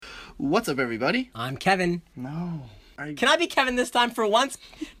What's up, everybody? I'm Kevin. No. Can I be Kevin this time for once?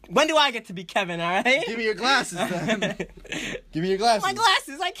 When do I get to be Kevin, all right? Give me your glasses, then. Give me your glasses. My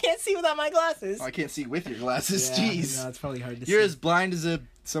glasses! I can't see without my glasses. Oh, I can't see with your glasses. Yeah, Jeez. no, it's probably hard to see. You're as blind as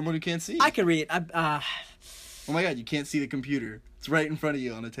someone who can't see. I can read. Oh my god, you can't see the computer. It's right in front of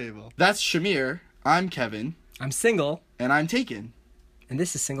you on a table. That's Shamir. I'm Kevin. I'm single. And I'm Taken. And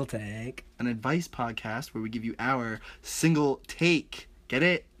this is Single Take. An advice podcast where we give you our single take. Get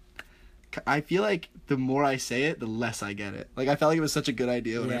it? I feel like the more I say it, the less I get it. Like, I felt like it was such a good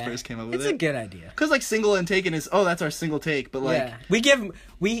idea when I first came up with it. It's a good idea. Because, like, single and taken is, that's our single take. But, like...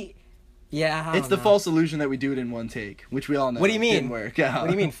 Yeah. It's the false illusion that we do it in one take, which we all know. What do you mean? Didn't work out. What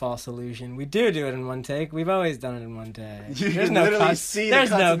do you mean false illusion? We do it in one take. We've always done it in one take. You There's can no literally cuts. see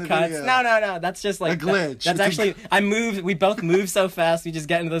There's the cuts no in the cuts. video. No. That's just like A glitch. That's actually we both move so fast. We just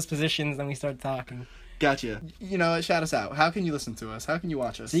get into those positions and we start talking. Gotcha. You know what? Shout us out. How can you listen to us? How can you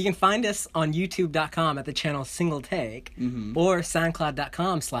watch us? So you can find us on youtube.com at the channel Single Take or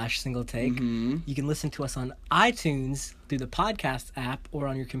soundcloud.com/Single Take. You can listen to us on iTunes through the podcast app or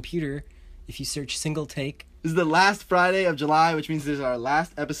on your computer if you search Single Take. This is the last Friday of July, which means this is our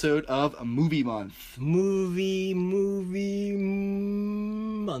last episode of a movie month. Movie month.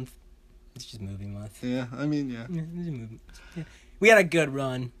 It's just movie month. Yeah, I mean, yeah. Yeah, it's a movie. Yeah. We had a good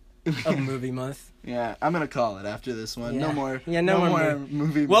run of movie month. Yeah, I'm going to call it after this one. Yeah. No more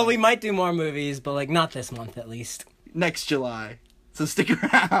movie Well, month. we might do more movies, but like not this month at least. Next July. So stick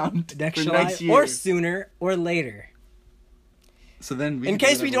around Next for July next year. or sooner or later. So then In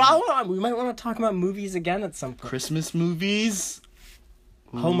case we do, we might want to talk about movies again at some point. Christmas movies.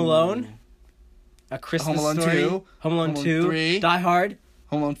 Home Alone. A Christmas Home Alone Story. 2. Home Alone 2. 3. Die Hard.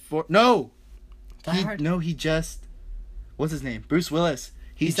 Home Alone 4. No! Die Hard. No, he just... What's his name? Bruce Willis.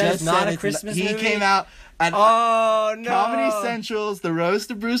 He said just it's not said a it's Christmas He movie? came out at Oh, no. Comedy Central's The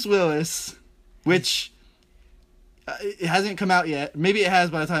Roast of Bruce Willis, which it hasn't come out yet. Maybe it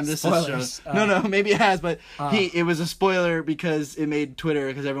has by the time this is Spoilers. shown. No, maybe it has, but it was a spoiler because it made Twitter,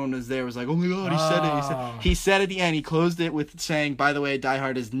 because everyone was there, was like, oh my god, he said it. He said at the end, he closed it with saying, by the way, Die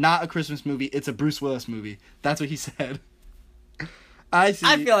Hard is not a Christmas movie, it's a Bruce Willis movie. That's what he said. I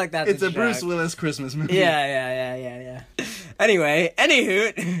feel like that's it's a joke. Bruce Willis Christmas movie. Yeah. Anyway,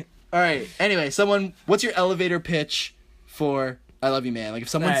 anywho. All right. Anyway, what's your elevator pitch for I Love You, Man? Like if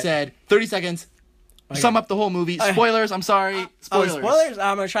someone said 30 seconds, sum up the whole movie. Spoilers. I'm sorry. Spoilers. Spoilers.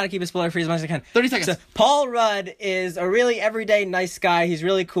 I'm gonna try to keep it spoiler-free as much as I can. 30 seconds. So Paul Rudd is a really everyday nice guy. He's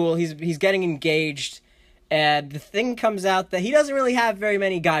really cool. He's getting engaged, and the thing comes out that he doesn't really have very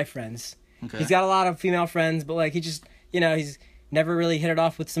many guy friends. Okay. He's got a lot of female friends, but like he just he's never really hit it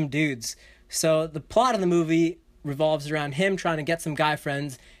off with some dudes. So the plot of the movie revolves around him trying to get some guy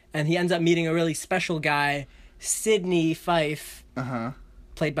friends, and he ends up meeting a really special guy, Sidney Fife,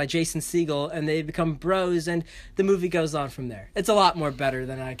 played by Jason Segel, and they become bros, and the movie goes on from there. It's a lot more better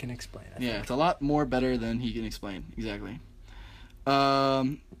than I can explain. I think. It's a lot more better than he can explain. Exactly. But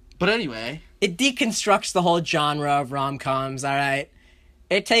anyway. It deconstructs the whole genre of rom-coms, all right?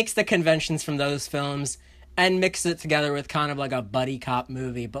 It takes the conventions from those films and mixes it together with kind of like a buddy cop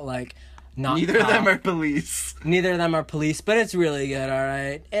movie, but like not Neither cop. of them are police. Neither of them are police, but it's really good, all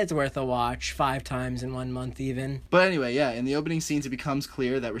right? It's worth a watch 5 times in 1 month even. But anyway, in the opening scenes, it becomes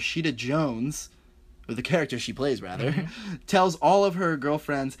clear that Rashida Jones, or the character she plays rather, tells all of her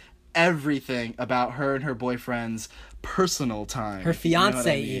girlfriends everything about her and her boyfriend's personal time. Her fiance, you know what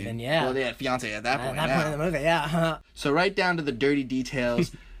I mean? even, yeah. Well, yeah, fiance at that point. At that point in the movie, yeah. So right down to the dirty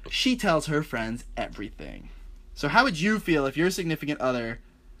details, she tells her friends everything. So how would you feel if your significant other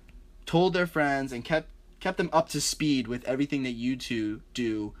told their friends and kept them up to speed with everything that you two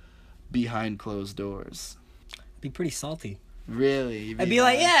do behind closed doors? I'd be pretty salty. Really? I'd be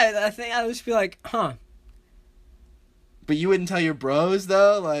like, I would just be like, huh. But you wouldn't tell your bros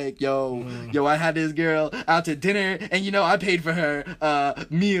though, like, yo, I had this girl out to dinner, and I paid for her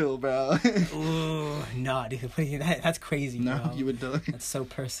meal, bro. Ooh, no, dude, that's crazy, No, bro. you would tell her. That's so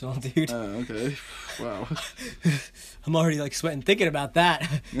personal, dude. Oh, okay. Wow. I'm already like sweating thinking about that.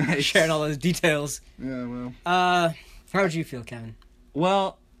 Nice. Sharing all those details. Yeah, well. How would you feel, Kevin?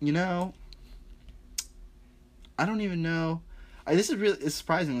 Well, I don't even know. This is really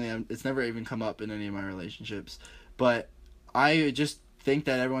surprisingly, it's never even come up in any of my relationships, but I just think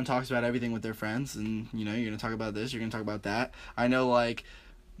that everyone talks about everything with their friends, and you're gonna talk about this, you're gonna talk about that. I know, like,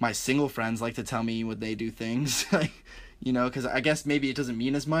 my single friends like to tell me when they do things, like, because I guess maybe it doesn't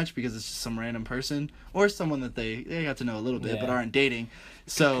mean as much because it's just some random person or someone that they got to know a little bit but aren't dating,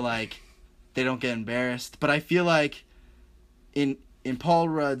 so like they don't get embarrassed. But I feel like in Paul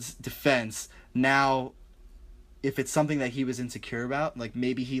Rudd's defense, now if it's something that he was insecure about, like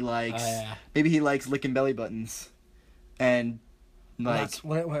maybe he likes licking belly buttons, and like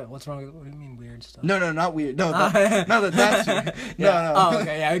what's wrong with, what do you mean weird stuff? no, not weird. No, that's weird. Yeah. No. Oh,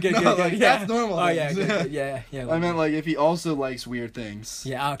 okay, yeah, good. Like, Yeah. that's normal. Oh, yeah, things. good. Yeah. I meant like if he also likes weird things.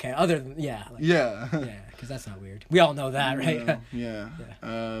 Yeah, okay. Other than yeah. Like, Yeah. Yeah, because that's not weird. We all know that, right? Yeah.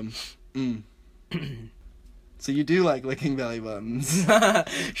 Yeah. So you do like licking belly buttons.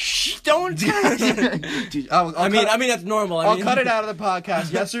 Shh! Don't. Dude, I mean that's normal. I'll cut it out of the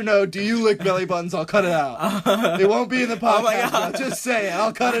podcast. Yes or no? Do you lick belly buttons? I'll cut it out. It won't be in the podcast. Oh my God. I'll just say it.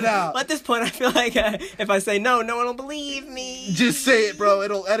 I'll cut it out. At this point, I feel like if I say no, no one will believe me. Just say it, bro.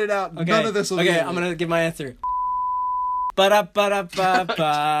 It'll edit out. Okay. None of this will be. Okay, I'm gonna give my answer.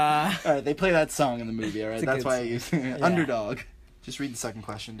 Ba-da-ba-da-ba-ba. Alright, they play that song in the movie, alright? It's a That's good why I song. use it. Yeah. Underdog. Just read the second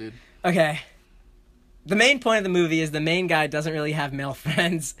question, dude. Okay. The main point of the movie is the main guy doesn't really have male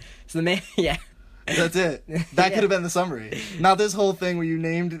friends. So the main, yeah. That's it. That could have been the summary. Not this whole thing where you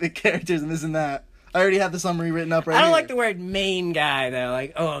named the characters and this and that. I already have the summary written up right I don't here. like the word main guy though.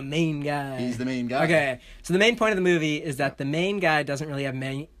 Like, oh, a main guy. He's the main guy. Okay. So the main point of the movie is that the main guy doesn't really have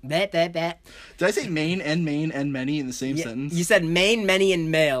many. That. Did I say main and many in the same sentence? You said main, many, and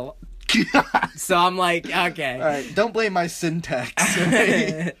male. So I'm like, okay. Alright, don't blame my syntax.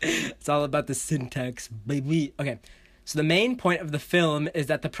 Right? It's all about the syntax, baby. Okay. So the main point of the film is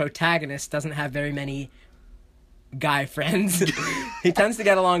that the protagonist doesn't have very many guy friends. He tends to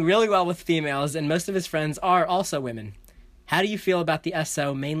get along really well with females, and most of his friends are also women. How do you feel about the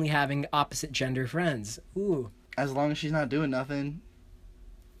SO mainly having opposite gender friends? Ooh. As long as she's not doing nothing,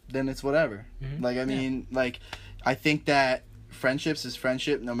 then it's whatever. Mm-hmm. Like, I mean, like, I think that friendships is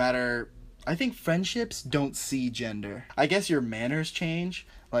friendship no matter... I think friendships don't see gender. I guess your manners change.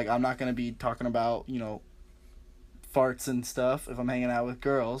 Like, I'm not going to be talking about, farts and stuff if I'm hanging out with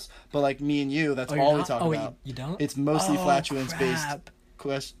girls. But, like, me and you, that's all we talk about. You don't? It's mostly flatulence-based crap.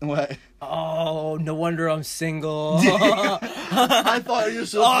 question. What? Oh, no wonder I'm single. I thought you were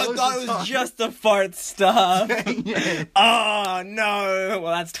so I thought it was just the fart stuff. Yeah. Oh, no.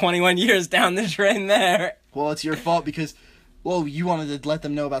 Well, that's 21 years down the drain there. Well, it's your fault because... Well, you wanted to let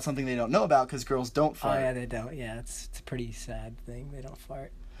them know about something they don't know about because girls don't fart. Oh, yeah, they don't. Yeah, it's a pretty sad thing. They don't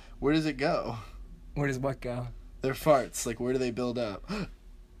fart. Where does it go? Where does what go? Their farts. Like, where do they build up?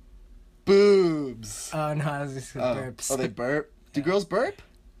 Boobs. Oh, no, I was just burps. Oh, they burp? Do Yeah. girls burp?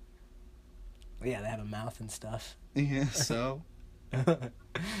 Yeah, they have a mouth and stuff. Yeah, so?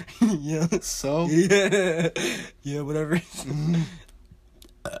 Yeah. So? Yeah. Yeah, whatever.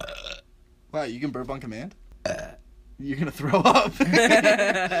 Wow, you can burp on command? You're gonna throw up.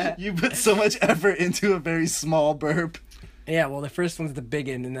 You put so much effort into a very small burp. Yeah, well, the first one's the big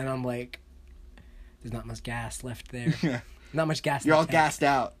one, and then I'm like, there's not much gas left there. Yeah. Not much gas. You're all left there. gassed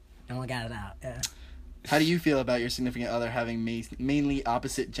out. I only got it out. Yeah. How do you feel about your significant other having mainly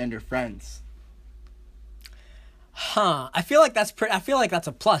opposite gender friends? Huh. I feel like that's I feel like that's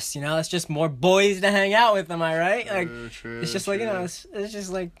a plus. It's just more boys to hang out with. Am I right? Like, True, it's just like it's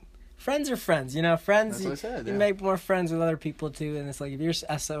just like. Friends are friends, friends. That's what I said, you yeah. make more friends with other people too, and it's like if your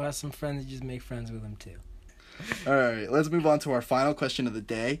SO has some friends, you just make friends with them too. All right, let's move on to our final question of the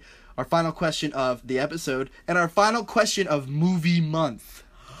day, our final question of the episode, and our final question of movie month.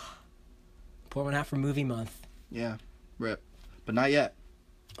 Pour one out for movie month. Yeah, rip, but not yet.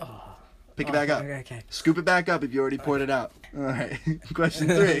 Oh. Pick it back up. Okay. Scoop it back up if you already poured it out. All right, question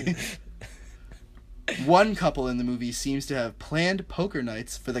 3. One couple in the movie seems to have planned poker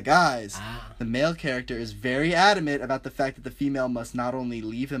nights for the guys. Ah. The male character is very adamant about the fact that the female must not only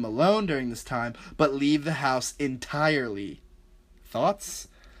leave him alone during this time, but leave the house entirely. Thoughts?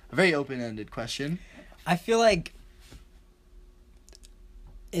 A very open-ended question. I feel like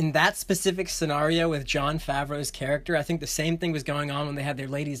in that specific scenario with Jon Favreau's character, I think the same thing was going on when they had their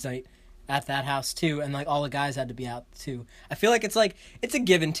ladies' night at that house too, and like all the guys had to be out too. I feel like it's a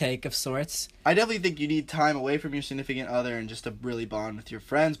give and take of sorts. I definitely think you need time away from your significant other and just to really bond with your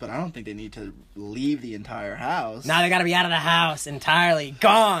friends, but I don't think they need to leave the entire house. Now they gotta be out of the house entirely,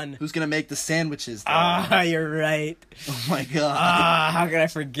 gone. Who's gonna make the sandwiches though? You're right. Oh my god. How could I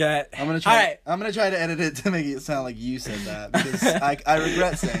forget? I'm gonna try. All right. I'm gonna try to edit it to make it sound like you said that because I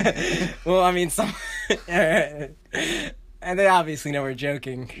regret saying it. Well, I mean, some. And they obviously know we're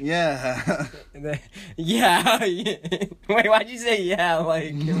joking. Yeah. Yeah. Wait, why'd you say yeah?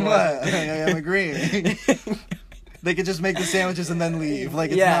 Like What? I'm agreeing. They could just make the sandwiches and then leave. Like,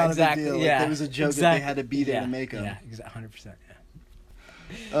 it's not exactly. a big deal. Yeah, Like, there was a joke exactly. that they had to be there Yeah, to make them. Yeah, exactly. 100%.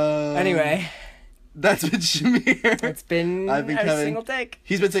 Yeah. Anyway, that's been Shamir. it's been I've been every Kevin. single take.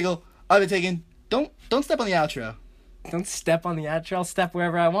 He's been single. I've been taken. Don't step on the outro. Don't step on the outro. I'll step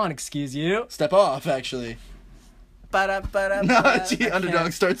wherever I want. Excuse you. Step off, actually. Ba-da-ba-da-ba. No, I Underdog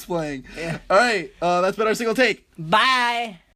can't. starts playing. Yeah. All right, that's been our single take. Bye.